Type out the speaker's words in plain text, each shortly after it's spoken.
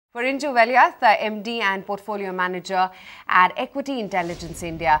Porinju Veliyath, the MD and Portfolio Manager at Equity Intelligence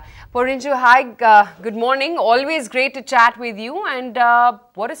India. Porinju, hi, good morning. Always great to chat with you. And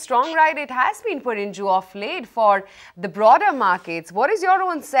what a strong ride it has been, Porinju, of late for the broader markets. What is your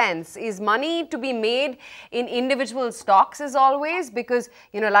own sense? Is money to be made in individual stocks as always? Because,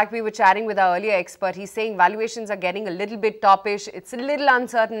 like we were chatting with our earlier expert, he's saying valuations are getting a little bit toppish. It's a little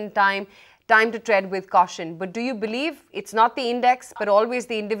uncertain time to tread with caution. But do you believe it's not the index, but always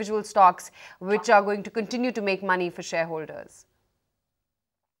the individual stocks which are going to continue to make money for shareholders?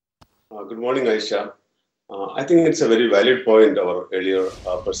 Good morning, Aisha. I think it's a very valid point our earlier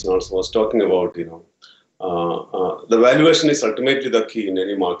person also was talking about, the valuation is ultimately the key in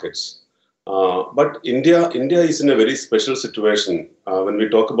any markets. But India is in a very special situation when we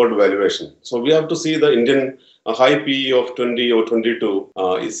talk about valuation. So we have to see the Indian high PE of 20 or 22.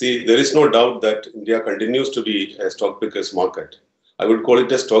 You see, there is no doubt that India continues to be a stock pickers market. I would call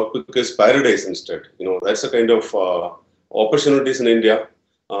it a stock pickers paradise instead. That's the kind of opportunities in India.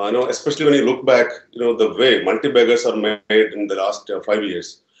 Especially when you look back, the way multi-baggers are made in the last 5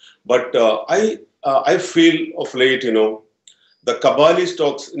 years. But I feel of late, the Kabali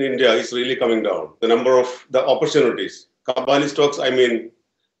stocks in India is really coming down. The number of the opportunities. Kabali stocks, I mean,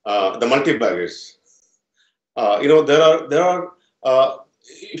 the multi-baggers. There are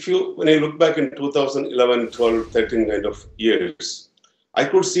when you look back in 2011, 12, 13 kind of years, I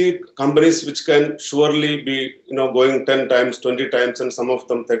could see companies which can surely be, going 10 times, 20 times, and some of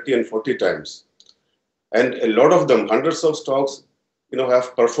them 30 and 40 times. And a lot of them, hundreds of stocks,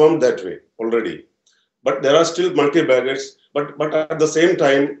 have performed that way already. But there are still multi-baggers. But at the same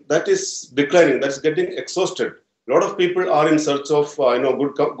time, that is declining. That's getting exhausted. A lot of people are in search of,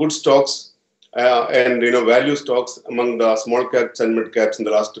 good stocks and value stocks among the small caps and mid caps in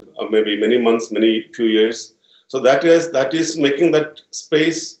the last maybe many months, few years. So that is making that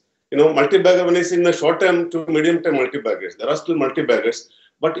space, multi-bagger, when I say in the short term to medium term multi-baggers, there are still multi-baggers,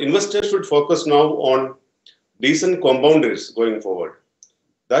 but investors should focus now on decent compounders going forward.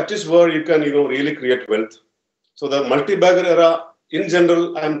 That is where you can, really create wealth. So the multi-bagger era, in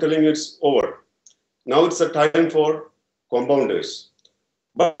general, I am telling you it's over. Now it's a time for compounders.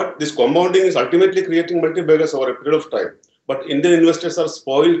 But this compounding is ultimately creating multi-baggers over a period of time. But Indian investors are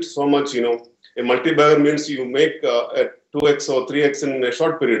spoiled so much, A multi-bagger means you make a 2x or 3x in a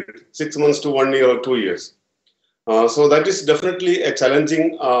short period, 6 months to 1 year or 2 years. So that is definitely a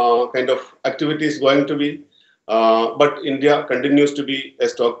challenging kind of activity is going to be. But India continues to be a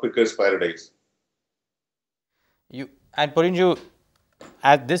stock picker's paradise. And Porinju,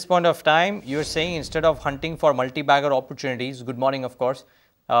 at this point of time, you're saying instead of hunting for multi-bagger opportunities, good morning, of course,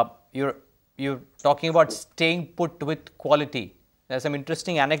 you're talking about staying put with quality. There's some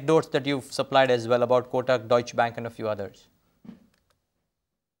interesting anecdotes that you've supplied as well about Kotak, Deutsche Bank, and a few others.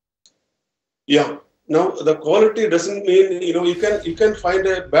 Yeah. Now, the quality doesn't mean, you can find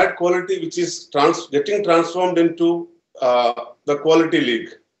a bad quality which is getting transformed into the quality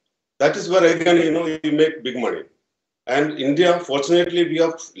league. That is where, again, you make big money. And India, fortunately, we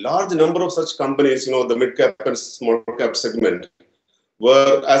have large number of such companies, the mid-cap and small-cap segment,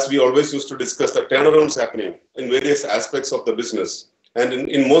 where, as we always used to discuss, the turnarounds happening in various aspects of the business. And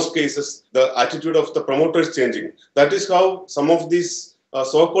in most cases, the attitude of the promoter is changing. That is how some of these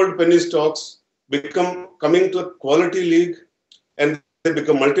so-called penny stocks coming to a quality league, and they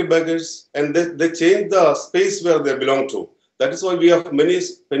become multi-baggers, and they change the space where they belong to. That is why we have many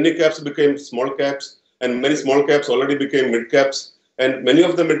penny caps became small caps, and many small caps already became mid caps, and many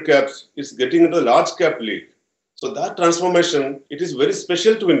of the mid caps is getting into the large cap league. So that transformation, it is very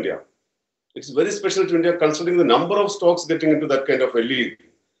special to India. It's very special to India considering the number of stocks getting into that kind of a league.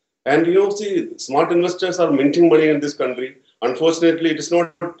 And see, smart investors are minting money in this country. Unfortunately, it is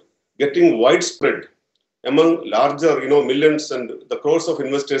not getting widespread among larger, millions and the crores of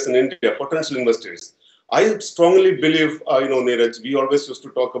investors in India, potential investors. I strongly believe, Neeraj, we always used to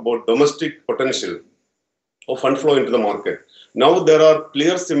talk about domestic potential of fund flow into the market. Now there are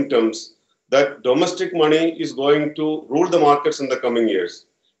clear symptoms that domestic money is going to rule the markets in the coming years.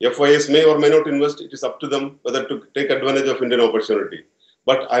 FIS may or may not invest. It is up to them whether to take advantage of Indian opportunity.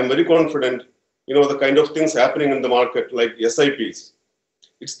 But I'm very confident, the kind of things happening in the market like SIPs.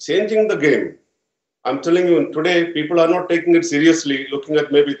 It's changing the game. I'm telling you, today, people are not taking it seriously, looking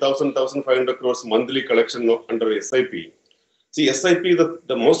at maybe 1,000, 1,500 crores monthly collection under SIP. See, SIP,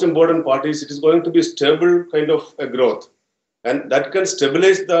 the most important part is it is going to be stable kind of a growth. And that can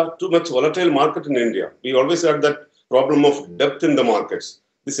stabilize the too much volatile market in India. We always had that problem of depth in the markets.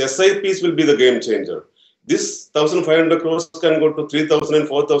 This SIPs will be the game changer. This 1,500 crores can go to 3,000 and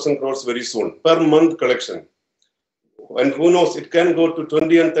 4,000 crores very soon per month collection. and who knows, it can go to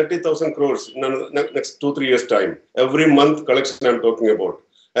 20 and 30,000 crores in the next 2-3 years time. Every month collection I'm talking about.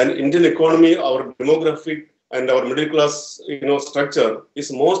 And Indian economy, our demographic and our middle class, structure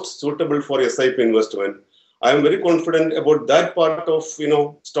is most suitable for SIP investment. I am very confident about that part of,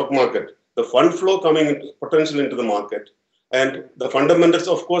 stock market. The fund flow coming potential into the market, and the fundamentals.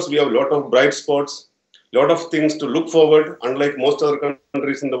 Of course, we have a lot of bright spots, lot of things to look forward. Unlike most other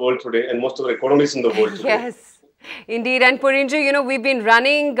countries in the world today, and most other economies in the world today. Yes, indeed. And Porinju, we've been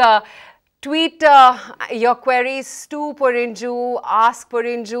running tweet your queries to Porinju, ask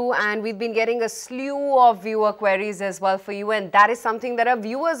Porinju, and we've been getting a slew of viewer queries as well for you, and that is something that our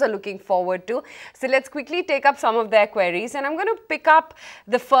viewers are looking forward to. So let's quickly take up some of their queries, and I'm going to pick up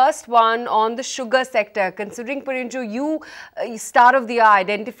the first one on the sugar sector. Considering, Porinju, you start of the year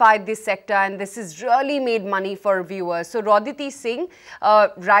identified this sector, and this has really made money for viewers. So Roditi Singh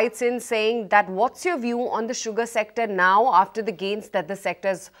writes in saying that what's your view on the sugar sector now after the gains that the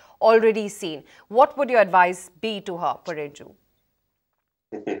sector's already seen? What would your advice be to her, Porinju?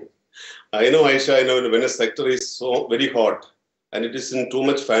 I know, Aisha, when a sector is so very hot and it isn't too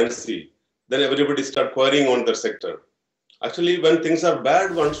much fancy, then everybody start querying on the sector. Actually, when things are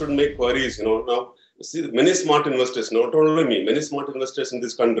bad, one should make queries. Now, see, many smart investors, not only me, many smart investors in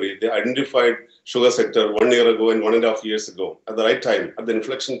this country, they identified sugar sector 1 year ago and 1.5 years ago at the right time, at the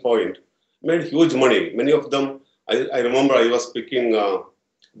inflection point, made huge money. Many of them, I remember I was picking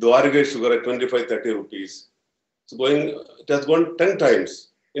Dwarga sugar at 25-30 rupees. So it has gone 10 times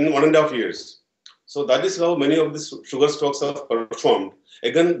in 1.5 years. So that is how many of these sugar stocks have performed.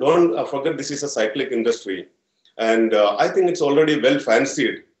 Again, don't forget this is a cyclic industry. And I think it's already well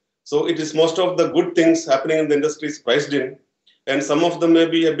fancied. So it is most of the good things happening in the industry is priced in. And some of them may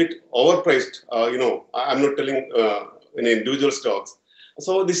be a bit overpriced. I'm not telling any individual stocks.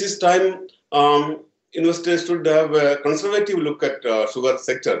 So this is time investors should have a conservative look at sugar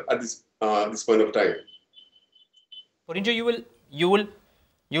sector at this point of time. Porinju, you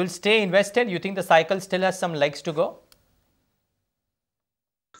will stay invested? You think the cycle still has some legs to go?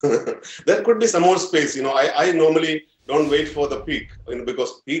 There could be some more space. I normally don't wait for the peak,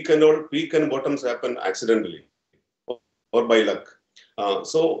 because peak and bottoms happen accidentally or by luck.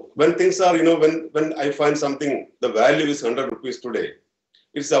 So when things are, when I find something, the value is 100 rupees today,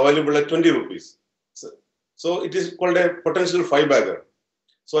 it's available at 20 rupees. So it is called a potential 5-bagger.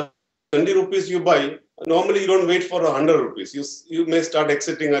 So 20 rupees you buy, normally you don't wait for 100 rupees. You may start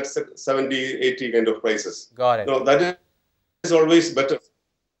exiting at 70, 80 kind of prices. Got it. So that is always better.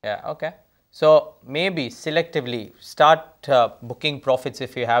 Yeah, okay. So maybe selectively start booking profits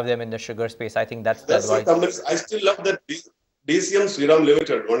if you have them in the sugar space. I think that's the advice. I still love that DCM Shriram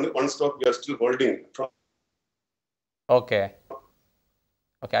Limited, one stock we are still holding. Okay.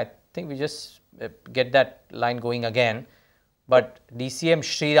 Okay, I think we just get that line going again. But DCM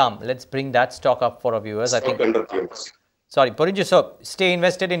Shriram, let's bring that stock up for our viewers. Stock under PMS. Sorry, Porinju, so stay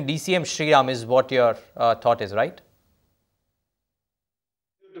invested in DCM Shriram is what your thought is, right?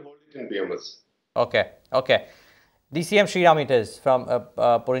 Hold it in PMS. Okay, okay. DCM Shriram it is from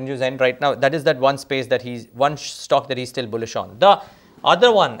Porinju's end right now. That is that one space that one stock that he's still bullish on. The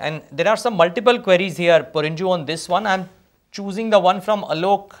other one, and there are some multiple queries here, Porinju, on this one. I'm choosing the one from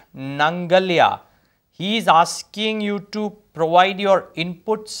Alok Nangalia. He is asking you to provide your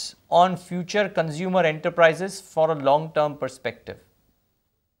inputs on future consumer enterprises for a long-term perspective.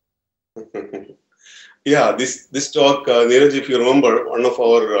 Yeah, this stock, Neeraj, if you remember, one of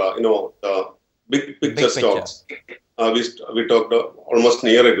our big picture stocks. We talked almost a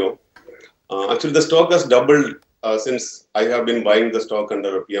year ago. Actually, the stock has doubled since I have been buying the stock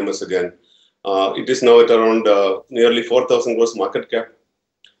under PMS again. It is now at around nearly 4,000 crores market cap.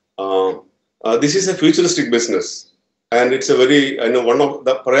 This is a futuristic business, and it's a very, one of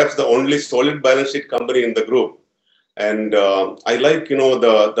the perhaps the only solid balance sheet company in the group. And I like,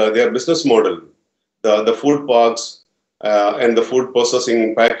 their business model, the food parks and the food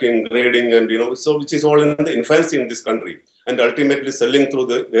processing, packing, grading, and so which is all in the infancy in this country, and ultimately selling through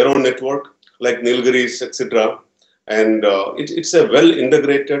their own network like Nilgiris, etc. And it's a well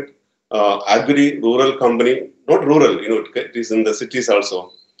integrated agri-rural company, not rural, it is in the cities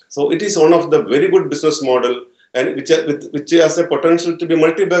also. So it is one of the very good business model, and which has a potential to be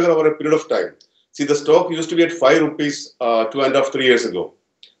multi-bagger over a period of time. See, the stock used to be at 5 rupees 2.5-3 years ago.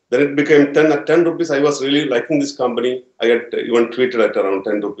 Then it became 10 at 10 rupees. I was really liking this company. I had even tweeted at around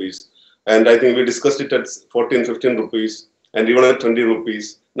 10 rupees. And I think we discussed it at 14, 15 rupees and even at 20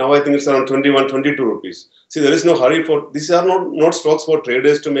 rupees. Now I think it's around 21, 22 rupees. See, there is no hurry these are not stocks for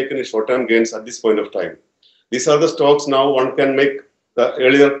traders to make any short-term gains at this point of time. These are the stocks now one can make the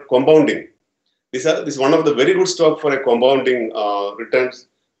earlier compounding. This is one of the very good stock for a compounding returns.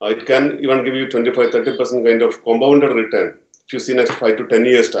 It can even give you 25-30% kind of compounded return if you see next 5 to 10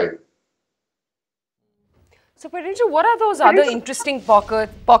 years time. So, Porinju, what are those other interesting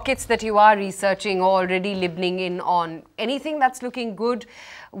pockets that you are researching or already libning in on? Anything that's looking good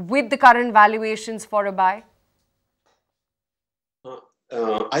with the current valuations for a buy?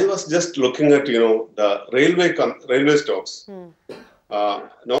 I was just looking at the railway stocks.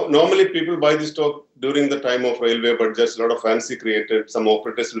 Normally people buy the stock during the time of railway budgets. A lot of fancy created. Some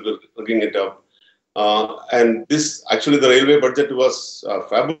operators will be looking it up. And this actually the railway budget was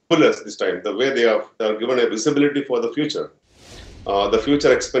fabulous this time. The way they are given a visibility for the future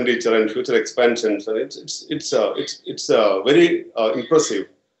expenditure and future expansions, and it's very impressive.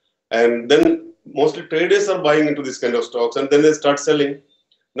 And then mostly traders are buying into this kind of stocks, and then they start selling.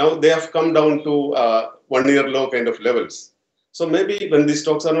 Now they have come down to 1 year low kind of levels. So maybe when these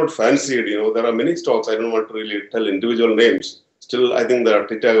stocks are not fancied, there are many stocks. I don't want to really tell individual names. Still, I think there are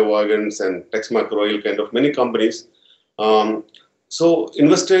Titaga Wagons and Texmac Royal kind of many companies. So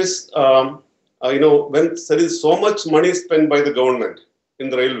investors, when there is so much money spent by the government in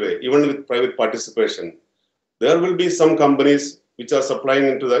the railway, even with private participation, there will be some companies which are supplying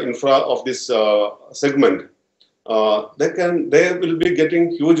into the infra of this segment. They will be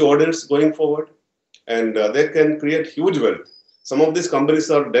getting huge orders going forward, and they can create huge wealth. Some of these companies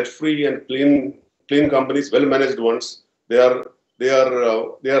are debt-free and clean companies, well-managed ones. They are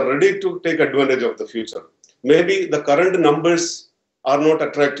ready to take advantage of the future. Maybe the current numbers are not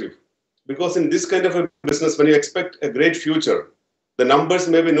attractive because in this kind of a business, when you expect a great future, the numbers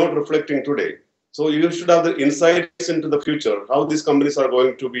may be not reflecting today. So you should have the insights into the future, how these companies are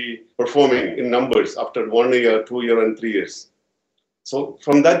going to be performing in numbers after 1 year, 2 years, and 3 years. So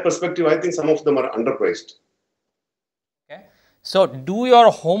from that perspective, I think some of them are underpriced. Okay. So do your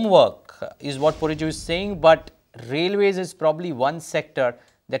homework is what Porinju is saying, but railways is probably one sector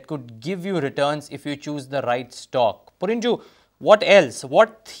that could give you returns if you choose the right stock. Porinju, what else?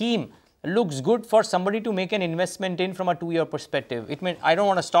 What theme looks good for somebody to make an investment in from a 2-year perspective? I don't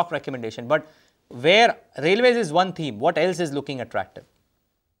want a stock recommendation, but where railways is one theme, what else is looking attractive?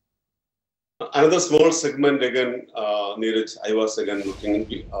 Another small segment again, Neeraj, I was again looking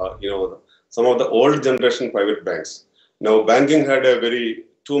into, some of the old generation private banks. Now, banking had a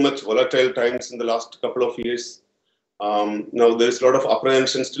too much volatile times in the last couple of years. Now, there is a lot of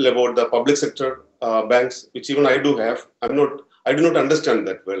apprehension still about the public sector banks, which even I do have. I do not understand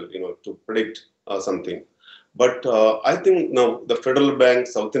that well, to predict something. But I think now the Federal Bank,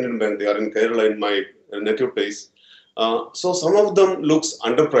 South Indian Bank, they are in Kerala, in my native place. So some of them looks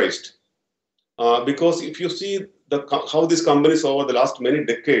underpriced. Because if you see how these companies over the last many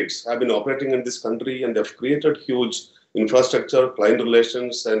decades have been operating in this country, and they've created huge infrastructure, client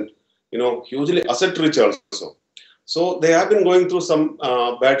relations, and hugely asset rich also. So they have been going through some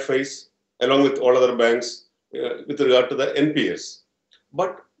bad phase along with all other banks with regard to the NPS.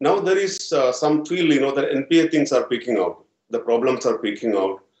 But now there is some feel, that NPA things are peaking out. The problems are peaking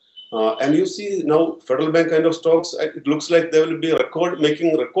out. And you see now Federal Bank kind of stocks, it looks like they will be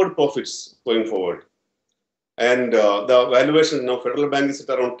making record profits going forward. And the valuation now, Federal Bank is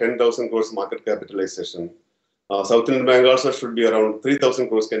at around 10,000 crores market capitalization. South Indian Bank also should be around 3,000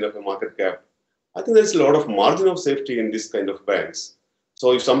 crores kind of a market cap. I think there's a lot of margin of safety in this kind of banks.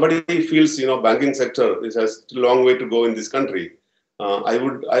 So if somebody feels, banking sector has a long way to go in this country,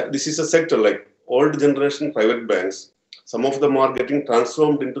 this is a sector like old generation private banks. Some of them are getting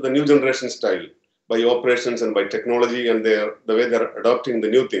transformed into the new generation style by operations and by technology and the way they're adopting the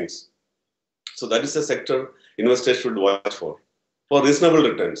new things. So that is a sector investors should watch for reasonable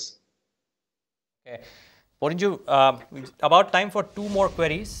returns. Okay. Porinju, about time for 2 more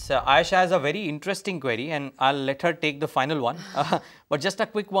queries. Ayesha has a very interesting query and I'll let her take the final one. But just a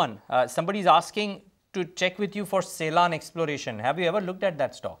quick one. Somebody is asking to check with you for Ceylon Exploration. Have you ever looked at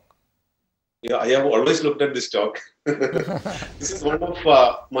that stock? Yeah, I have always looked at this stock. This is one of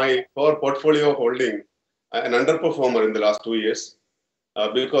my core portfolio holding, an underperformer in the last 2 years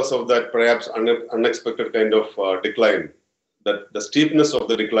because of that perhaps unexpected kind of decline, that the steepness of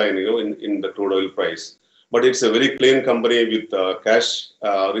the decline, in the crude oil price. But it's a very clean company with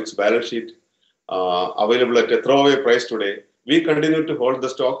cash-rich balance sheet available at a throwaway price today. We continue to hold the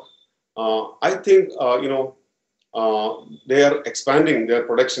stock. I think, they are expanding their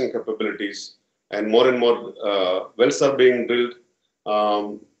production capabilities and more wells are being drilled.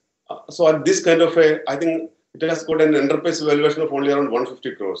 So at this kind of I think it has got an enterprise valuation of only around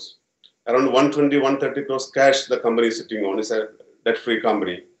 150 crores. Around 120, 130 crores cash the company is sitting on. It's a debt-free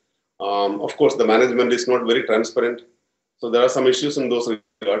company. Of course, the management is not very transparent. So there are some issues in those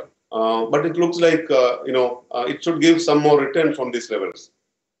regards. but it looks like, it should give some more return from these levels.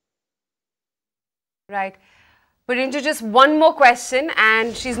 Right. Porinju, just one more question,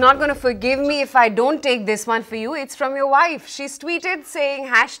 and she's not going to forgive me if I don't take this one for you. It's from your wife. She's tweeted saying,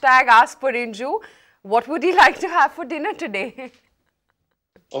 #Ask Porinju, what would you like to have for dinner today?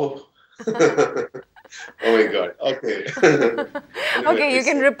 Oh. Oh my God. Okay. Okay, you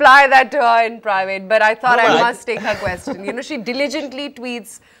can reply that to her in private, but I thought I must take her question. You know, she diligently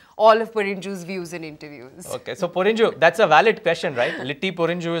tweets all of Porinju's views in interviews. Okay, so Porinju, that's a valid question, right? Litti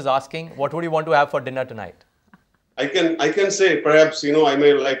Porinju is asking, what would you want to have for dinner tonight? I can say perhaps, I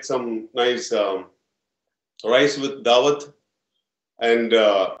may like some nice rice with dawat and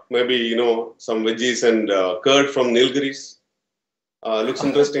maybe, some veggies and curd from Nilgiris. Looks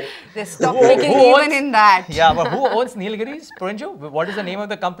interesting. They stop making even in that. Yeah, but who owns Nilgiris, Porinju? What is the name of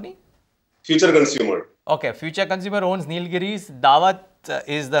the company? Future Consumer. Okay, Future Consumer owns Nilgiris. Dawat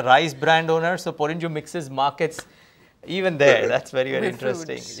is the rice brand owner. So Porinju mixes markets even there. That's very, very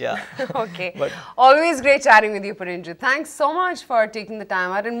interesting. Foods. Yeah. Okay. But always great chatting with you, Porinju. Thanks so much for taking the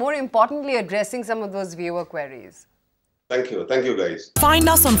time out and more importantly, addressing some of those viewer queries. Thank you. Thank you, guys. Find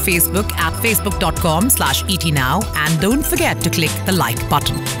us on Facebook at facebook.com/ETNow and don't forget to click the like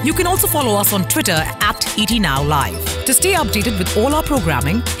button. You can also follow us on Twitter at ETNowLive. To stay updated with all our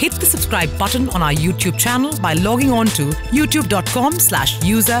programming, hit the subscribe button on our YouTube channel by logging on to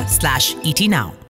youtube.com/user/ETNow.